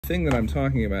thing that I'm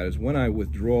talking about is when I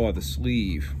withdraw the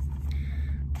sleeve,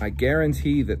 I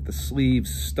guarantee that the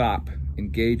sleeve's stop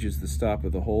engages the stop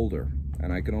of the holder,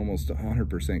 and I can almost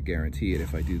 100% guarantee it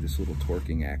if I do this little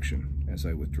torquing action as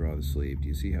I withdraw the sleeve. Do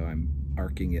you see how I'm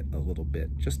arcing it a little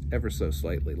bit? Just ever so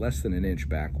slightly, less than an inch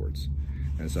backwards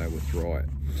as I withdraw it.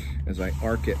 As I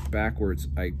arc it backwards,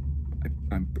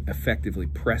 I'm effectively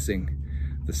pressing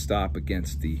the stop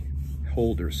against the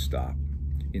holder's stop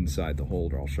inside the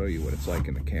holder. I'll show you what it's like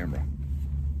in the camera.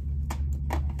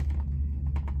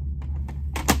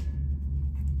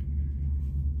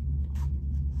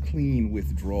 Clean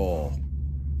withdrawal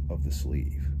of the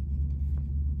sleeve.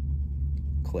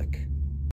 Click.